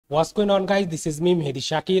What's going on, guys? This is me, Mehdi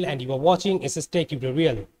Shakil, and you are watching SSTec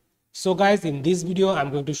tutorial. So guys, in this video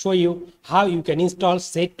I'm going to show you how you can install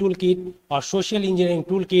Set Toolkit or Social Engineering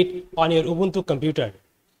Toolkit on your Ubuntu computer.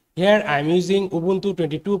 Here I am using Ubuntu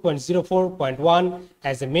 22.04.1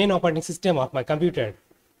 as the main operating system of my computer.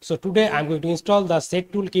 So today I'm going to install the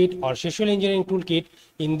Set Toolkit or Social Engineering Toolkit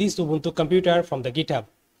in this Ubuntu computer from the GitHub.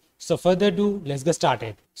 So further ado, let's get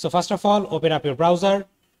started. So first of all, open up your browser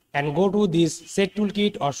and go to this Set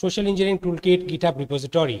Toolkit or Social Engineering Toolkit GitHub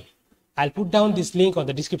repository. I'll put down this link on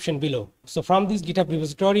the description below. So from this GitHub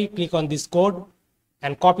repository, click on this code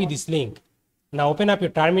and copy this link. Now open up your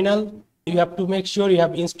terminal. You have to make sure you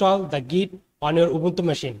have installed the Git on your Ubuntu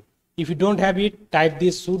machine. If you don't have it, type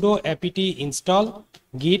this sudo apt install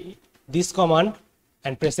git, this command,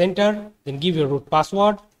 and press enter, then give your root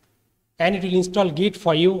password, and it will install Git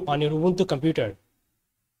for you on your Ubuntu computer.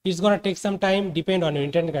 It's gonna take some time, depend on your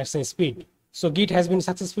internet connection speed. So Git has been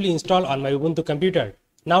successfully installed on my Ubuntu computer.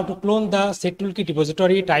 Now to clone the Set Toolkit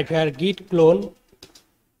repository, type here Git Clone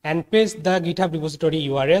and paste the GitHub repository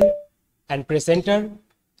URL and press enter.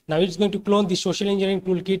 Now it's going to clone the Social Engineering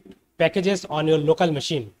Toolkit packages on your local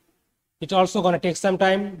machine. It's also gonna take some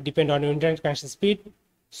time, depend on your internet connection speed.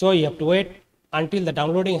 So you have to wait until the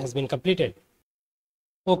downloading has been completed.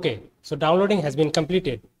 Okay, so downloading has been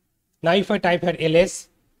completed. Now if I type here ls,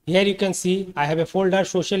 here you can see I have a folder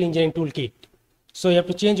Social Engineering Toolkit. So you have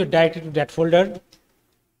to change your directory to that folder.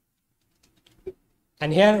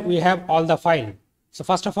 And here we have all the file. So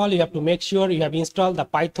first of all, you have to make sure you have installed the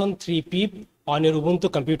Python 3 pip on your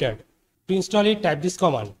Ubuntu computer. To install it, type this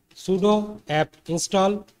command sudo apt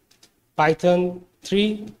install python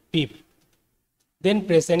 3 pip. Then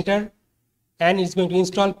press enter and it's going to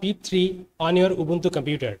install pip3 on your Ubuntu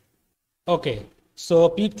computer. Okay, so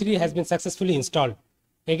pip3 has been successfully installed.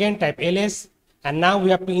 Again type ls, and now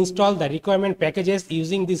we have to install the requirement packages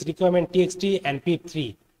using this requirement txt and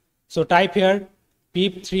pip3. So type here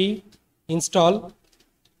pip3 install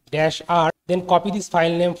 -r, then copy this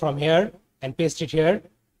file name from here and paste it here,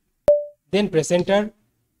 then press enter,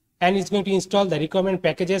 and it's going to install the requirement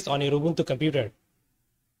packages on your Ubuntu computer.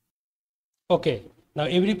 Okay, now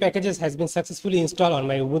every packages has been successfully installed on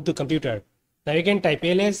my Ubuntu computer. Now again type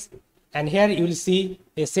ls, and here you will see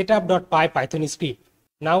a setup.py Python script.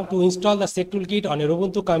 Now to install the Set Toolkit on your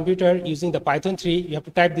Ubuntu computer using the Python 3, you have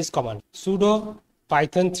to type this command sudo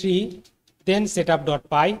python 3 then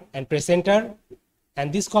setup.py and press enter,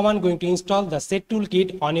 and this command going to install the Set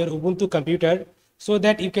Toolkit on your Ubuntu computer so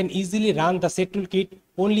that you can easily run the Set Toolkit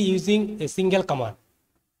only using a single command.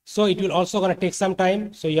 So it will also gonna take some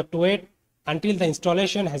time, so you have to wait until the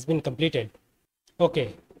installation has been completed.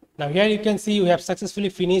 Okay, now here you can see we have successfully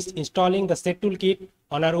finished installing the Set Toolkit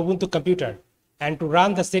on our Ubuntu computer. And to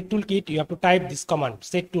run the Set Toolkit, you have to type this command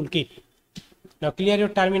Set Toolkit. Now clear your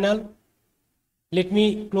terminal. Let me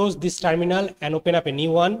close this terminal and open up a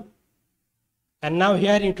new one. And now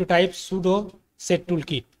here you need to type sudo Set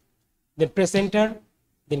Toolkit. Then press enter,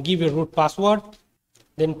 then give your root password,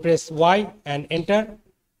 then press Y and enter,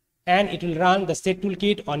 and it will run the Set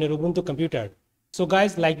Toolkit on your Ubuntu computer. So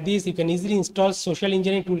guys, like this you can easily install Social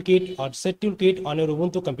Engineering Toolkit or Set Toolkit on your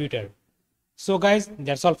Ubuntu computer. So guys,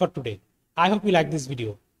 that's all for today. I hope you like this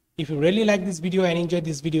video. If you really like this video and enjoyed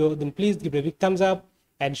this video, then please give it a big thumbs up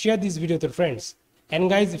and share this video with your friends. And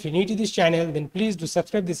guys, if you're new to this channel, then please do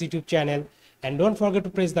subscribe this YouTube channel and don't forget to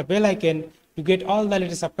press the bell icon to get all the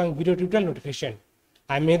latest upcoming video tutorial notification.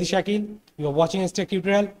 I'm Mehdi Shakil, you are watching SSTec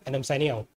tutorial, and I'm signing out.